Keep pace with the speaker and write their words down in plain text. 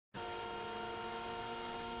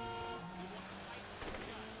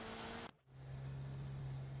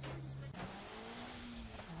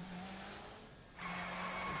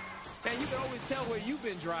We can always tell where you've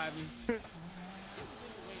been driving.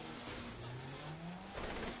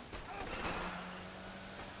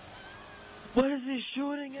 What is he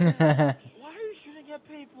shooting at? Why are you shooting at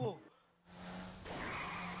people?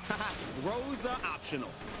 Roads are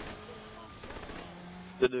optional.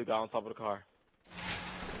 The dude got on top of the car.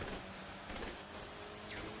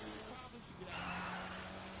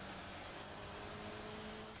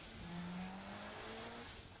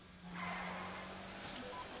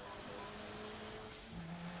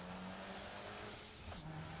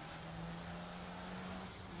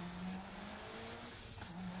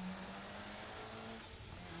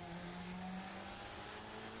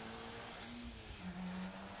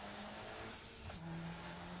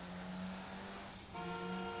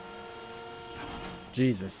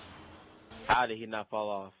 Jesus. How did he not fall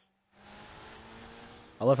off?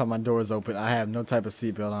 I love how my door is open. I have no type of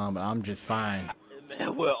seatbelt on, but I'm just fine.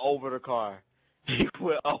 Man went over the car. He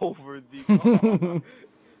went over the car.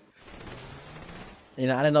 You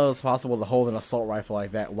know, I didn't know it was possible to hold an assault rifle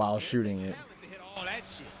like that while shooting it.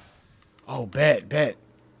 Oh, bet.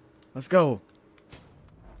 Let's go.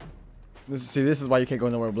 This is why you can't go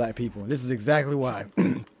nowhere with black people. This is exactly why.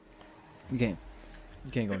 You can't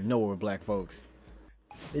go nowhere with black folks.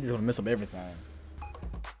 They just want to mess up everything.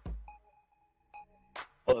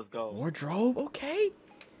 Let's go. Wardrobe, okay.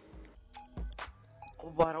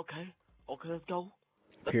 Alright, okay. Okay, let's go.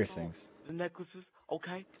 Piercings. Go. The necklaces,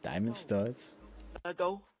 okay. Diamond studs. Let's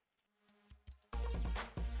go. I'm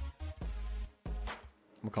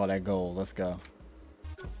gonna call that gold. Let's go.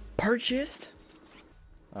 Purchased.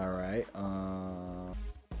 All right.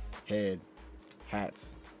 Head,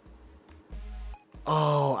 hats.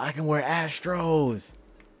 Oh, I can wear Astros.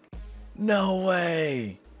 No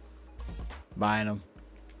way. Buying them.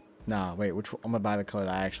 Nah, wait. Which one? I'm gonna buy the color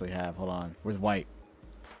that I actually have. Hold on. Where's white?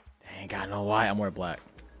 I ain't got no white. I'm wearing black.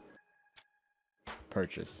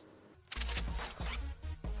 Purchase.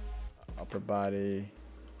 Upper body,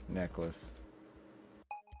 necklace.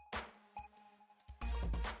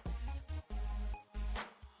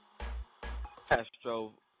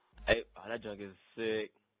 Astro. Hey, oh, that junk is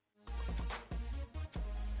sick.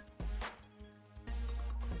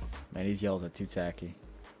 Man, these yellows are too tacky.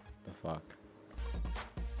 The fuck?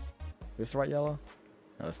 Is this the right yellow?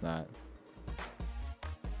 No, it's not.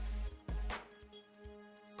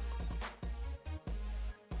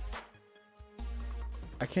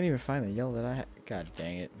 I can't even find the yellow that I had. God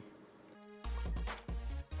dang it.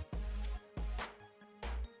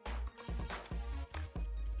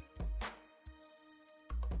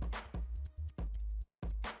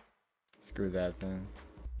 Screw that then.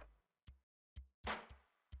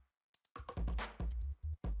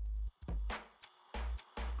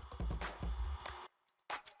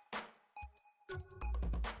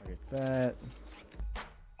 I'll get that.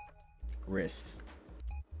 Wrists.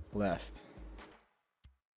 Left.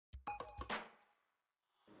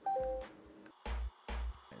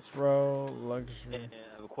 Nice row. Luxury. And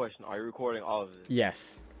I have a question. Are you recording all of this?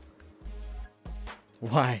 Yes.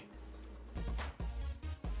 Why?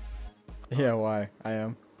 Yeah, why? I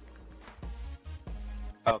am.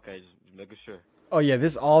 Okay, just making sure. Oh yeah,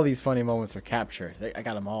 all these funny moments are captured. I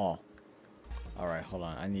got them all. All right, hold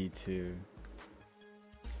on. I need to.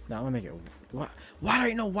 No, I'm gonna make it. Why do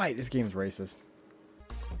I know white? This game's racist.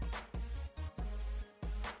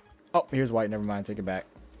 Oh, here's white. Never mind. Take it back.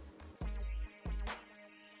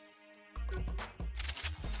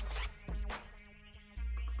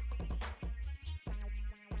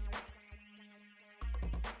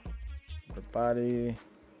 Upper body.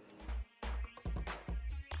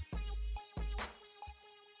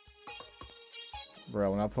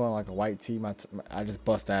 Bro, when I put on like a white tee, I just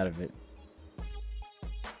bust out of it.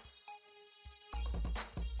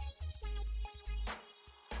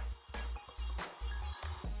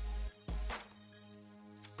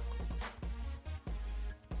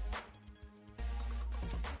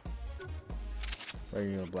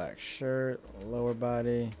 Regular black shirt, lower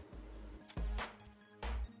body.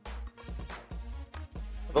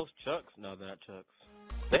 Are those Chucks? No, they're not Chucks.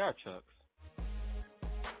 They are Chucks.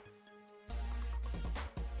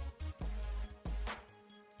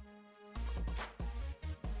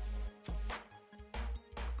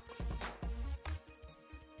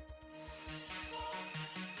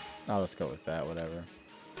 I'll just go with that, whatever.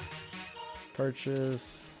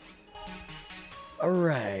 Purchase.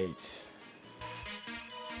 Alright.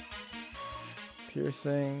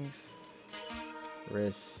 Piercings.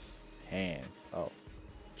 Wrists. Hands. Oh.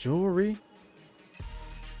 Jewelry.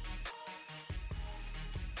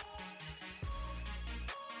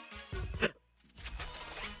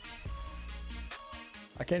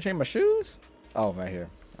 I can't change my shoes? Oh, right here.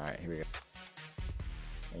 Alright, here we go.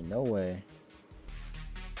 No way.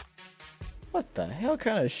 What the hell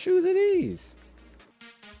kind of shoes are these?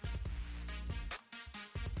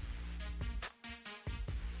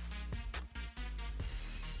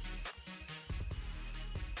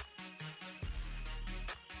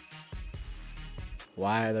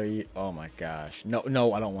 Why are they? Oh my gosh. No,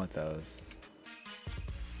 no, I don't want those.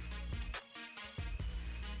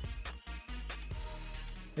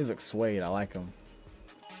 These look suede. I like them.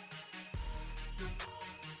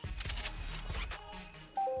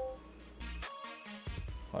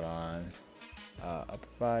 Hold on. Upper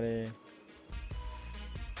body.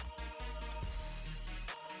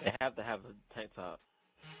 They have to have a tank top.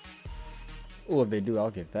 Oh, if they do, I'll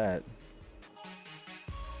get that.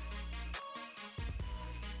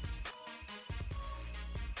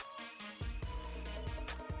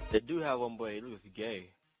 They do have one, but it looks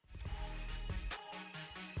gay.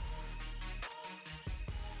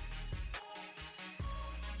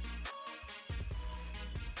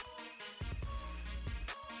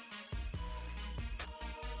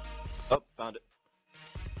 Oh, found it.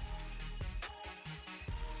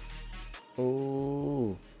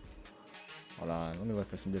 Oh. Hold on. Let me look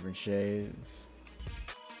for some different shades.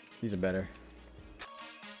 These are better.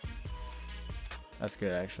 That's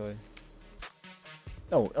good, actually.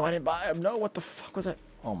 Oh, I didn't buy them. No, what the fuck was that?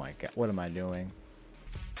 Oh my god. What am I doing?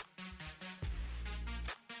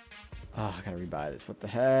 Oh, I gotta rebuy this. What the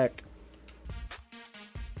heck?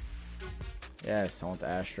 Yes, I want the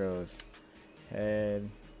Astros. Head.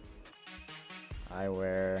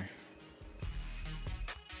 Eyewear.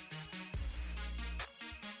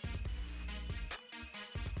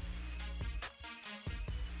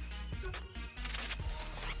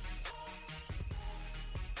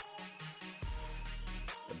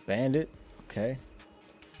 The Bandit. Okay.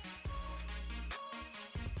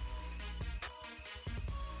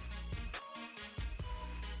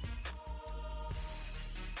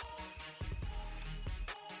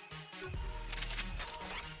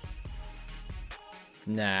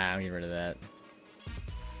 Nah, I'm getting rid of that.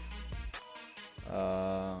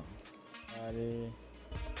 Body.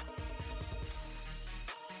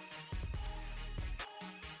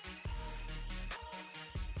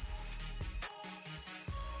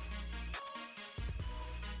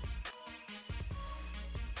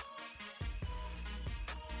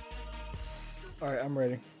 All right, I'm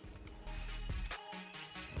ready.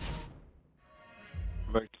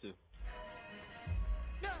 Verse 2.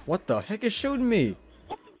 What the heck is shooting me?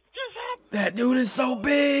 That dude is so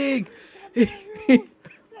big.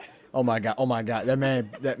 Oh my god,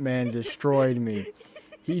 that man destroyed me.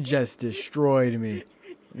 He just destroyed me.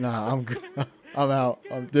 Nah, I'm good. I'm out.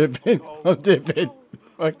 I'm dipping. Fuck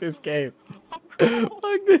this game.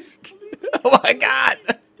 Fuck this game. Oh my god.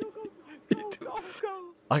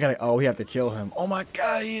 Oh, we have to kill him. Oh my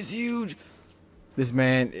god, he is huge. This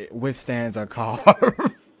man withstands a car.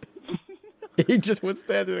 He just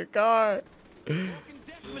withstanded a car.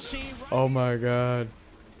 Oh my god.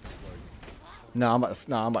 Nah, I'm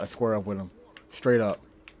about to square up with him. Straight up.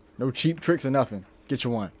 No cheap tricks or nothing. Get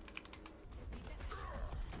you one.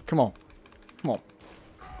 Come on. Come on.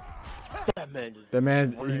 That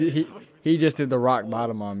man he just did the rock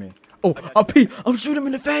bottom on me. Oh, I'm shooting him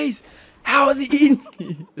in the face. How is he eating?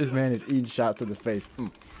 This man is eating shots to the face. He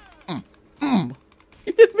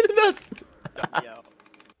hit me in the nuts.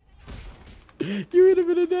 You hit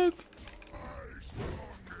him in the nuts.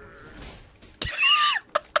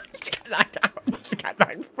 Knocked out. Just got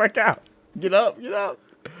knocked the fuck out. Get up, get up.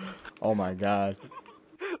 Oh my god.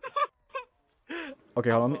 Okay,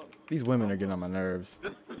 hold on. These women are getting on my nerves.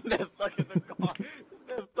 They're stuck in the car.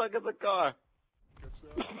 They're stuck in the car.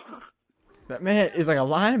 That man is like a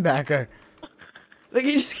linebacker. Like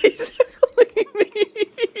he just keeps tickling me.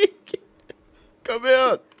 Come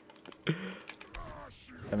here.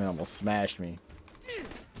 That man almost smashed me.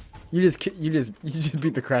 You just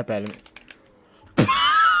beat the crap out of me.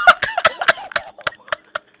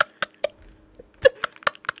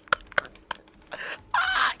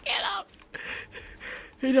 Get up.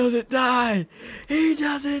 He doesn't die. He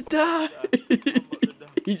doesn't die.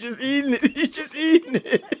 He's just eating it. He's just eating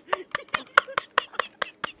it.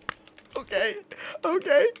 Okay.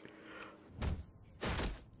 Okay.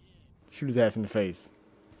 Shoot his ass in the face.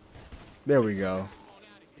 There we go.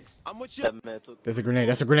 That's a grenade.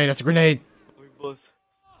 That's a grenade. That's a grenade.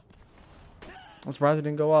 I'm surprised it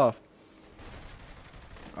didn't go off.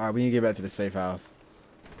 Alright, we need to get back to the safe house.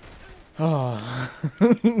 Oh.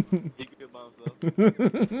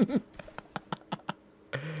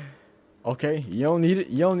 Okay, you don't need it.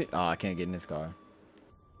 You don't need. Oh, I can't get in this car.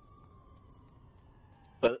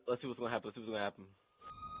 But let's see what's gonna happen. Let's see what's gonna happen.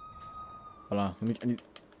 Hold on.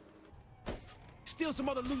 steal some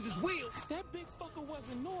other loser's wheels. That big fucker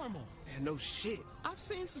wasn't normal. Man, no shit. I've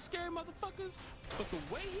seen some scary motherfuckers, but the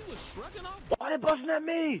way he was shrugging off. Why they busting at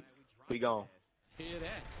me? We gone. Hear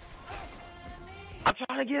that? I'm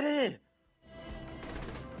trying to get in.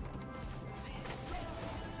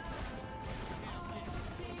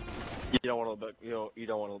 You don't want to look. You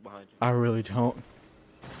don't want to look behind you. I really don't.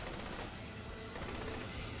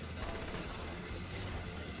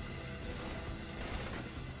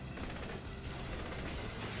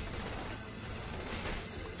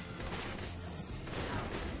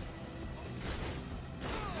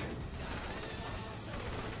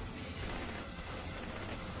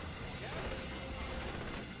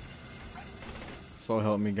 So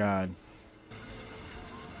help me God.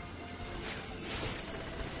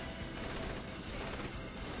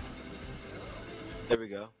 There we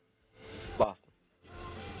go. Lost him.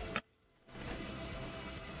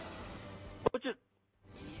 What you?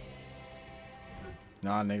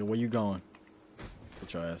 Nah, nigga, where you going?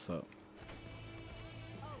 Put your ass up.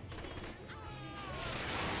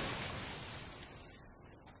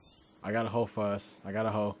 I got a hoe for us. I got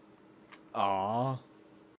a hoe. Aww.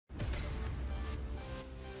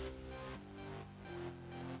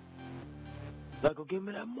 Let's go give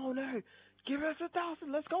me that money. Give us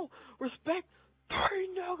 1,000. Let's go. Respect. 3,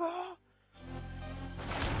 nigga.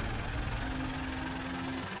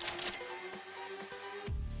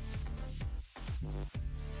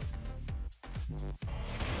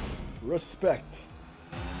 Respect.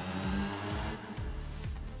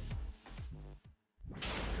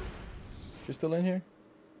 You're still in here?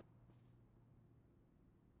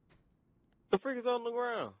 The freak is on the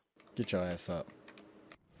ground. Get your ass up.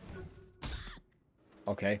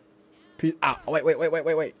 Okay. Peace. Ah, wait.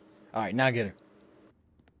 All right, now get her.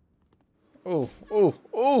 Oh,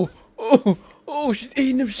 she's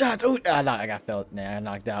eating them shots. Oh, I got felt. Nah, I got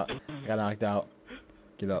knocked out.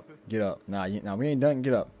 Get up. Nah, we ain't done.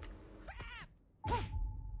 Get up.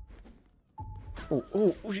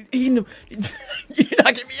 Oh, she's eating them. You're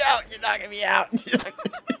knocking me out.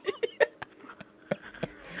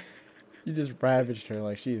 You just ravaged her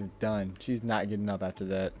like she is done. She's not getting up after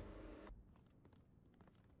that.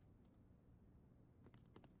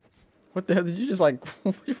 What the hell did you just like?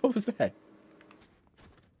 What was that?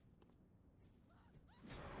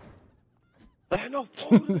 There ain't no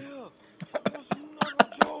food in here. I want some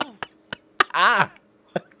nugget juice. Ah!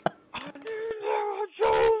 I need nugget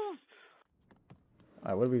juice.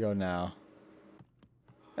 Alright, where do we go now?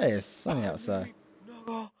 Hey, it's sunny outside.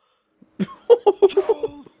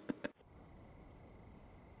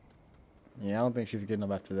 Yeah, I don't think she's getting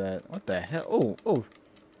up after that. What the hell? Oh.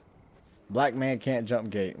 Black man can't jump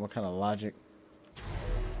gate. What kind of logic?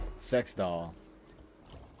 Sex doll.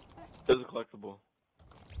 It's a collectible.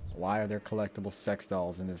 Why are there collectible sex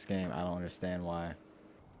dolls in this game? I don't understand why.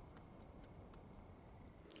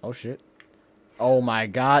 Oh shit. Oh my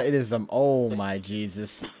god, it is them. Oh my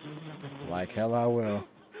Jesus. Like hell I will.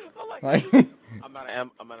 Like I'm out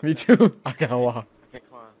of me too. I gotta walk. I can't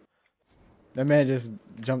climb. That man just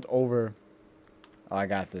jumped over. Oh, I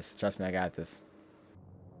got this. Trust me, I got this.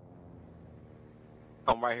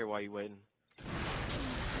 I'm right here while you waiting.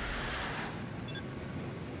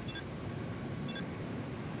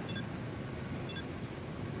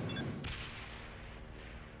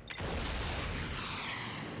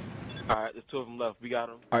 Alright, there's 2 of them left. We got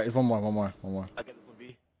them. Alright, it's one more. I get this one,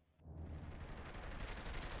 B.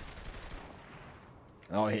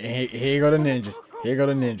 Oh, here go the ninjas. Here go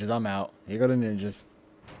the ninjas. I'm out. Here go the ninjas.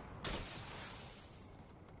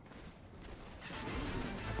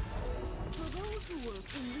 For those who work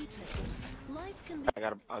in retail, life can be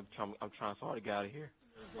I'm trying so hard to get out of here.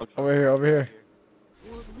 Over here.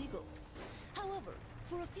 was legal. However,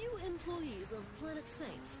 for a few employees of Planet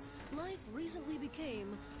Saints, life recently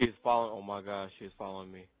became She's following. Oh my gosh, she's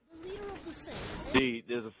following me. the leader of the Saints. D,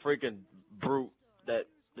 there's a freaking brute that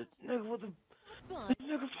this nigga with the But this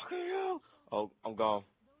nigga fucking hell. Oh, I'm gone.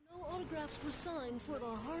 no autographs were signed for the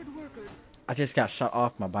hard worker I just got shot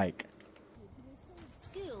off my bike.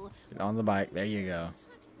 skill Get on the bike. There you go.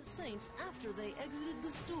 attacking the Saints after they exited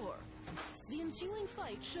the store. The ensuing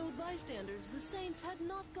fight showed bystanders the Saints had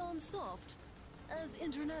not gone soft as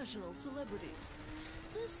international celebrities.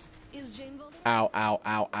 This is Jane Vaughn. Ow.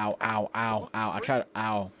 I tried to.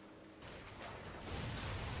 Ow.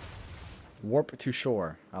 Warp to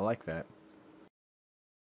shore. I like that.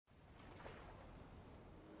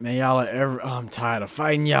 Man, y'all are ever. I'm tired of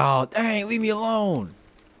fighting y'all. Dang, leave me alone.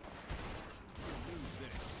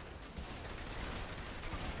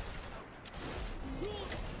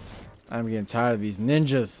 I'm getting tired of these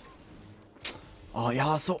ninjas. Oh, y'all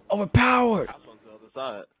are so overpowered. House on the other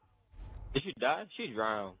side. Did she die? She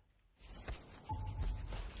drowned.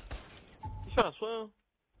 You trying to swim?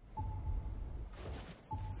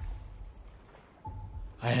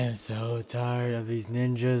 I am so tired of these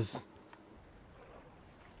ninjas.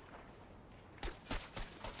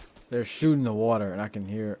 They're shooting the water, and I can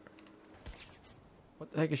hear.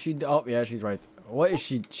 What the heck is she? Oh, yeah, she's right. What is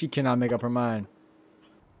she? She cannot make up her mind.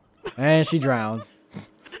 And she drowned.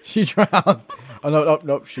 She drowned. Oh, no, nope,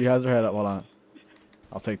 nope. She has her head up. Hold on.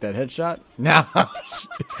 I'll take that headshot. Now.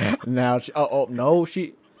 Now she. Oh, no.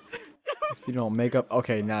 She. If you don't make up.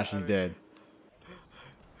 Okay, now she's dead.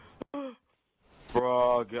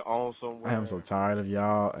 Bro, get on somewhere. I am so tired of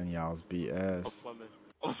y'all and y'all's BS. I'm swimming.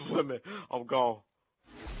 I'm swimming. I'm gone.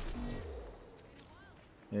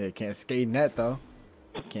 Yeah, you can't skate in that, though.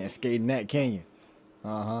 Can't skate in that, can you?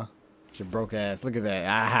 Uh-huh. Your broke ass. Look at that.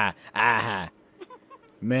 Aha. Aha.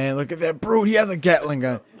 Man, look at that brute. He has a Gatling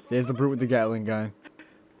gun. There's the brute with the Gatling gun.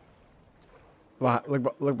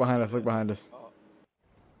 Look behind us. Look behind us.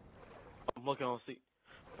 I'm looking on see.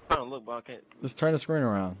 I'm trying to look, but I can't. Just turn the screen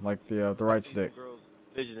around, like the right stick. Girls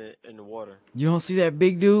fidgeting in the water. You don't see that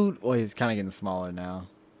big dude? Well, he's kind of getting smaller now.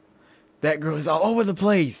 That girl is all over the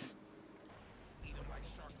place.